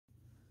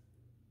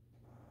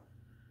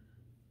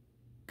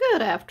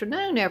Good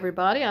afternoon,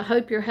 everybody. I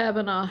hope you're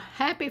having a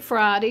happy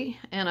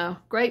Friday and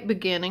a great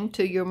beginning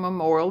to your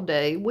Memorial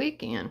Day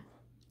weekend.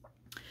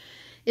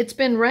 It's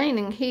been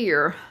raining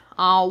here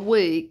all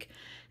week,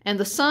 and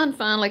the sun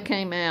finally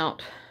came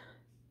out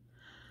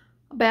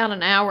about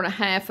an hour and a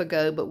half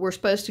ago, but we're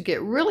supposed to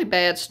get really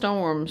bad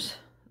storms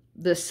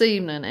this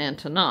evening and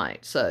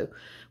tonight, so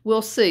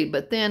we'll see.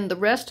 But then the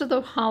rest of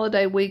the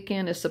holiday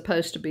weekend is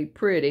supposed to be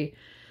pretty.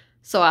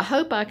 So I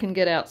hope I can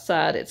get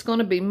outside. It's going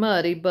to be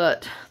muddy,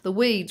 but the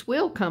weeds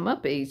will come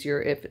up easier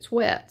if it's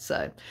wet.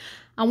 So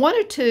I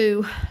wanted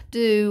to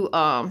do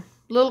a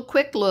little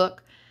quick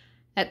look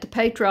at the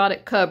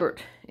Patriotic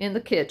cupboard in the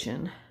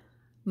kitchen.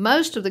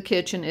 Most of the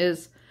kitchen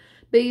is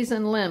bees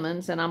and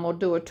lemons, and I'm going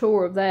to do a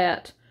tour of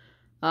that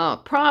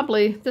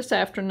probably this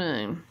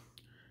afternoon.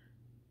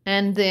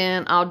 And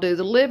then I'll do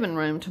the living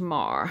room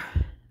tomorrow.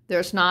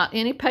 There's not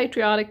any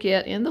Patriotic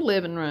yet in the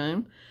living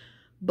room,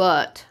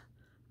 but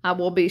I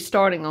will be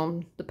starting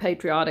on the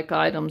Patriotic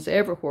items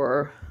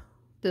everywhere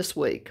this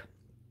week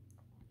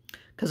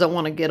because I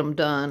want to get them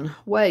done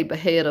way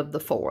ahead of the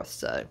 4th.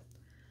 So,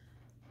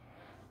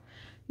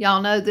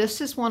 y'all know this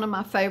is one of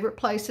my favorite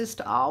places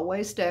to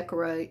always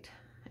decorate,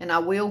 and I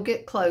will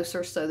get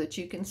closer so that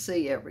you can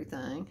see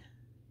everything.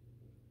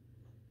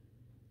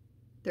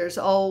 There's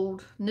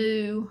old,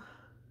 new,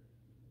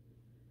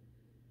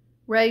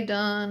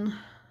 Dunn,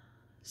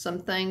 some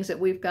things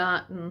that we've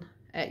gotten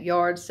at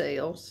yard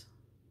sales.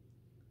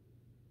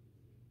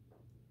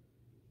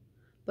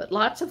 But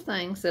lots of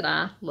things that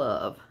I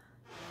love.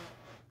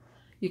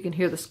 You can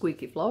hear the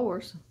squeaky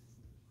floors.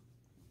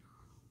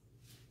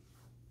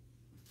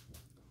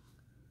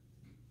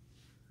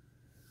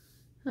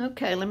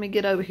 Okay, let me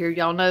get over here.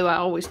 Y'all know I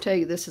always tell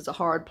you this is a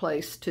hard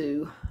place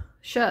to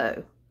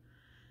show.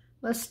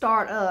 Let's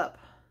start up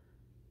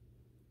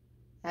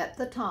at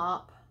the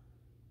top.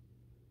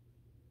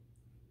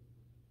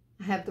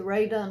 I have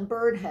the Dunn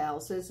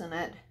birdhouses and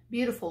that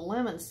beautiful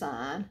lemon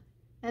sign.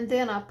 And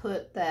then I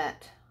put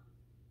that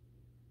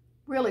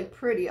really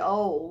pretty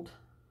old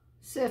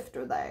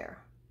sifter there.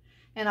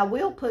 And I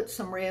will put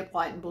some red,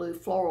 white, and blue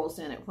florals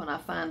in it when I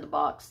find the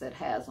box that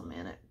has them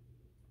in it.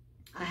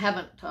 I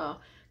haven't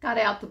got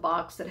out the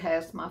box that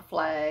has my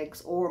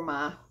flags or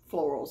my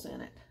florals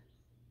in it.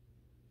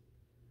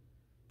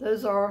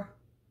 Those are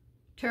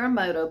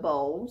Terremoto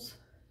bowls.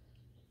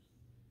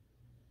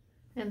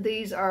 And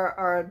these are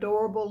our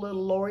adorable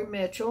little Lori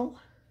Mitchell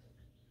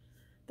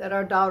that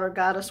our daughter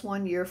got us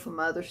one year for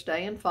Mother's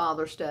Day and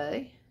Father's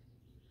Day.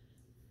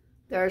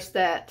 There's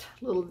that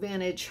little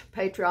vintage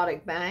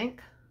Patriotic bank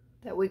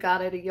that we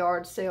got at a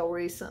yard sale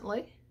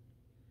recently.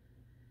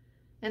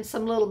 And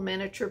some little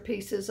miniature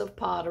pieces of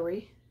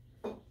pottery.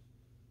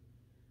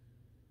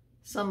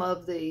 Some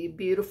of the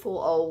beautiful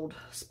old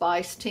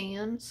spice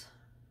tins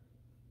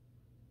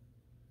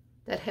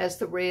that has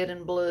the red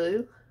and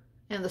blue.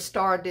 And the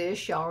star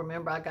dish, y'all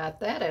remember I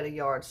got that at a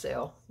yard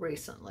sale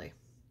recently.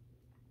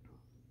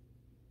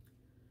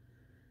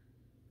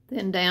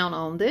 Then down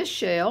on this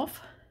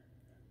shelf,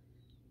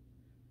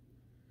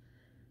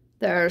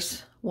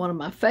 there's one of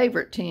my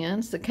favorite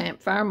tins, the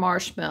campfire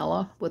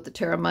marshmallow with the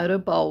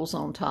Terremoto bowls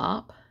on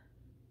top.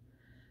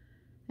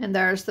 And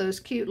there's those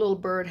cute little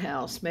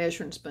birdhouse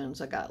measuring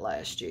spoons I got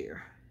last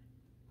year.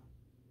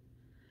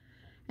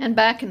 And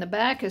back in the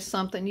back is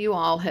something you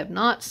all have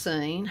not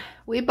seen.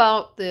 We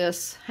bought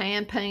this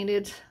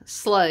hand-painted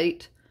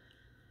slate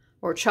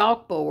or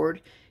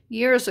chalkboard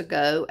years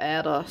ago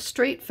at a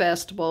street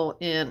festival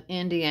in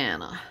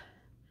Indiana.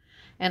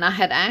 And I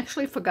had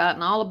actually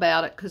forgotten all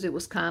about it because it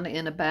was kind of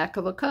in the back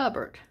of a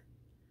cupboard.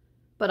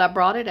 But I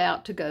brought it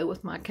out to go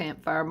with my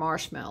campfire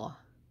marshmallow.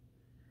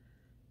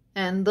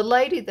 And the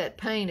lady that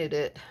painted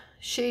it,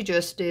 she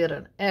just did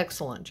an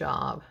excellent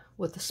job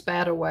with the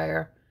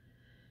spatterware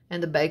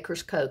and the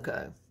baker's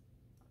cocoa.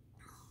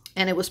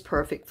 And it was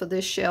perfect for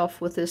this shelf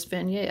with this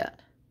vignette.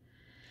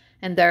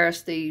 And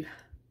there's the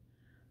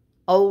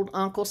old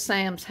Uncle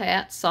Sam's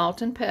hat, salt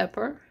and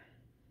pepper.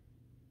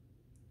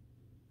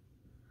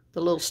 The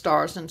little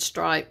stars and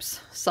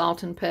stripes,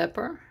 salt and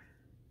pepper.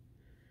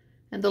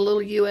 And the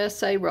little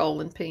USA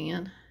rolling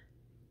pin.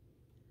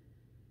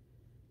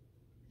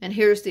 And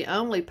here's the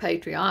only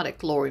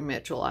Patriotic Lori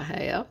Mitchell I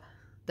have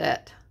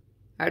that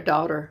our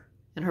daughter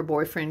and her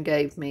boyfriend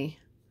gave me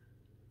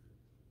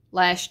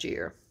last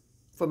year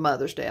for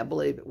Mother's Day, I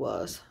believe it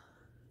was.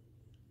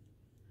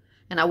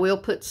 And I will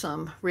put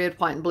some red,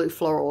 white, and blue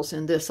florals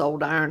in this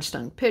old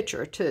ironstone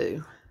pitcher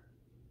too.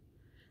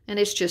 And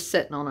it's just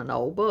sitting on an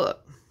old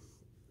book.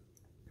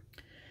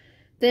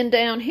 Then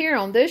down here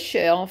on this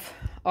shelf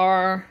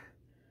are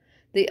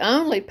the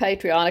only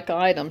Patriotic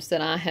items that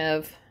I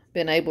have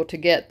been able to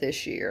get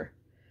this year.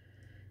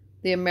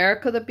 The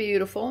America the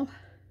Beautiful.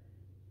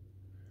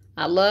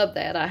 I love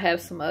that. I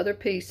have some other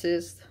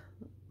pieces,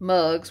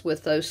 mugs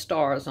with those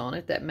stars on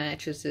it that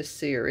matches this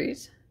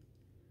series.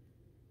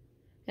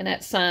 And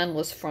that sign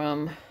was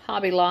from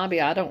Hobby Lobby.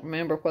 I don't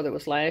remember whether it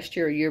was last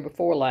year or year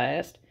before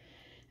last.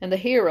 And the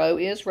hero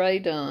is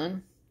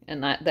Dunn,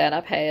 and that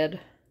I've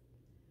had.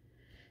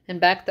 And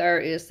back there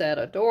is that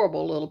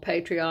adorable little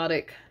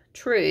Patriotic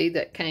tree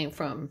that came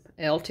from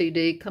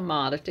LTD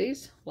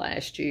Commodities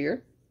last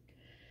year.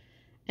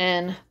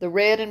 And the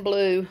red and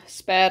blue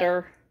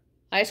spatter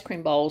ice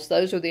cream bowls,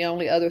 those are the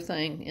only other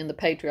thing in the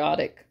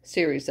Patriotic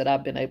series that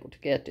I've been able to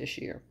get this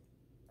year.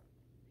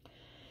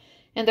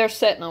 And they're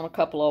sitting on a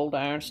couple old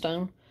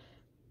ironstone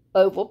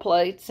oval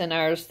plates, and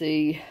there's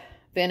the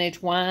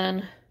vintage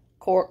wine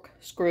cork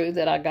screw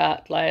that I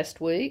got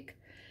last week.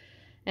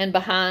 And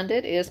behind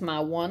it is my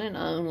one and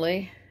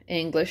only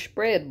English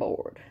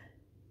breadboard.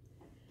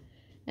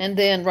 And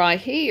then right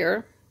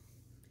here,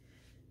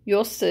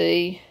 you'll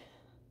see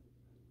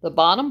the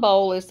bottom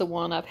bowl is the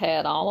one I've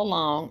had all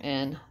along,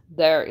 and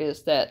there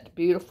is that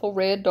beautiful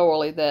red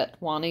doily that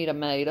Juanita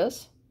made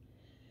us.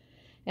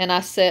 And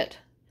I set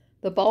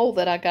the bowl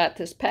that I got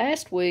this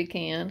past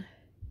weekend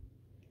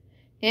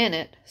in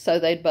it so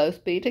they'd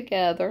both be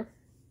together.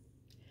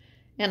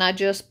 And I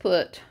just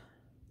put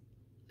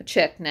a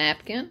check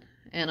napkin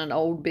and an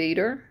old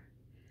beater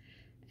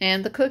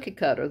and the cookie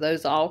cutter.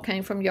 Those all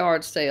came from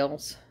yard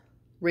sales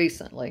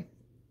recently.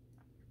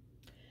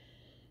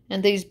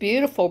 And these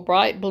beautiful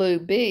bright blue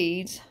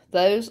beads,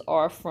 those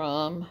are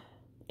from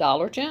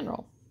Dollar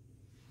General.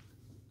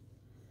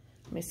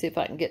 Let me see if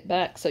I can get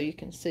back so you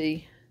can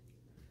see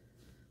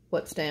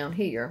what's down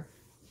here.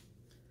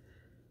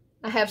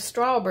 I have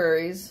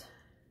strawberries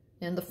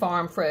in the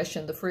Farm Fresh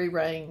and the Free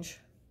Range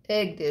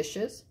egg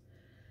dishes.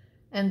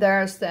 And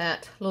there's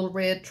that little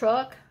red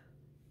truck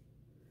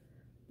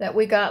that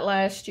we got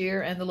last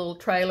year, and the little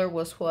trailer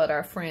was what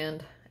our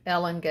friend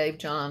Ellen gave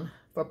John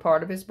for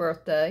part of his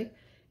birthday.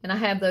 And I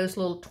have those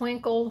little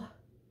twinkle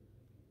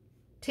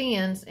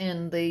tins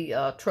in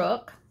the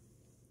truck.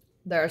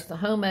 There's the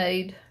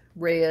homemade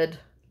red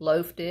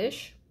loaf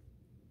dish.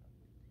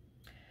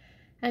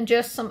 And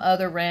just some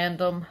other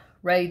random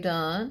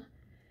Dunn.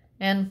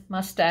 And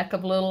my stack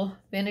of little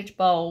vintage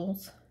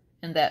bowls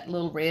and that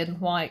little red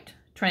and white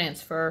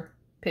transfer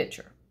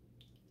pitcher.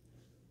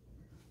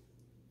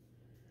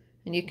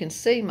 And you can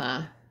see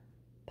my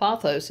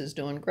pothos is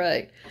doing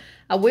great.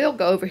 I will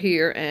go over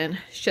here and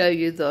show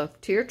you the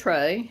tier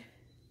tray.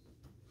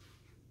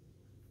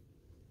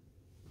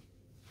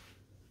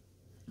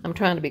 I'm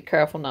trying to be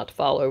careful not to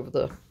fall over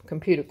the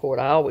computer cord.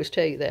 I always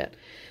tell you that.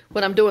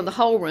 When I'm doing the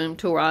whole room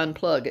tour, I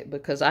unplug it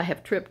because I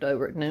have tripped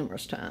over it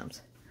numerous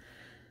times.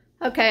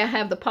 Okay, I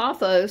have the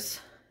pothos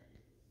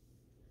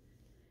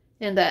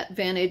in that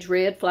vintage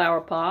red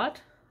flower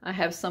pot. I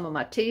have some of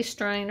my tea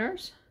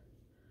strainers,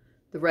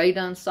 the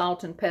Dunn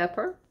salt and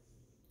pepper,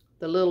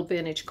 the little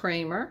vintage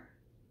creamer.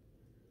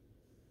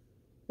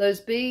 Those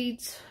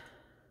beads,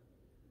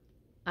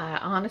 I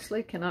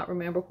honestly cannot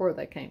remember where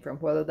they came from,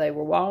 whether they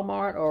were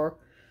Walmart or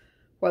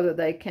whether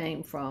they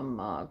came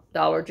from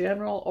Dollar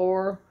General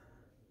or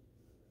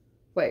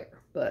where,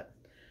 but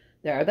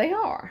there they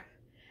are.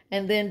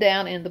 And then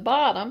down in the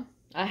bottom,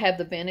 I have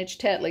the vintage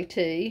Tetley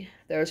tea.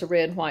 There's a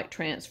red and white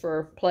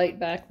transfer plate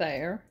back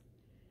there.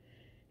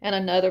 And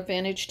another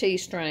vintage tea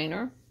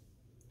strainer.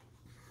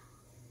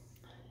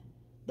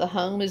 The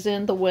home is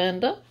in the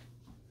window.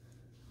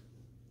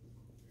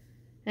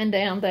 And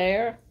down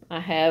there, I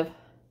have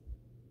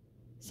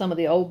some of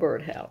the old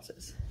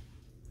birdhouses.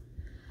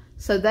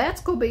 So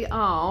that's going to be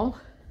all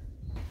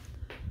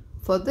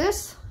for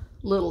this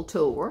little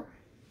tour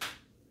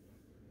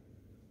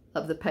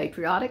of the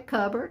Patriotic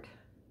cupboard.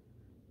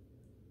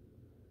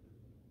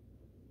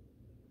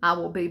 I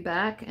will be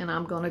back and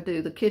I'm going to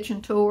do the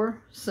kitchen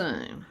tour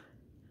soon.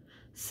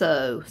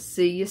 So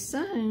see you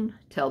soon.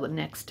 Till the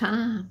next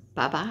time.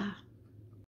 Bye-bye.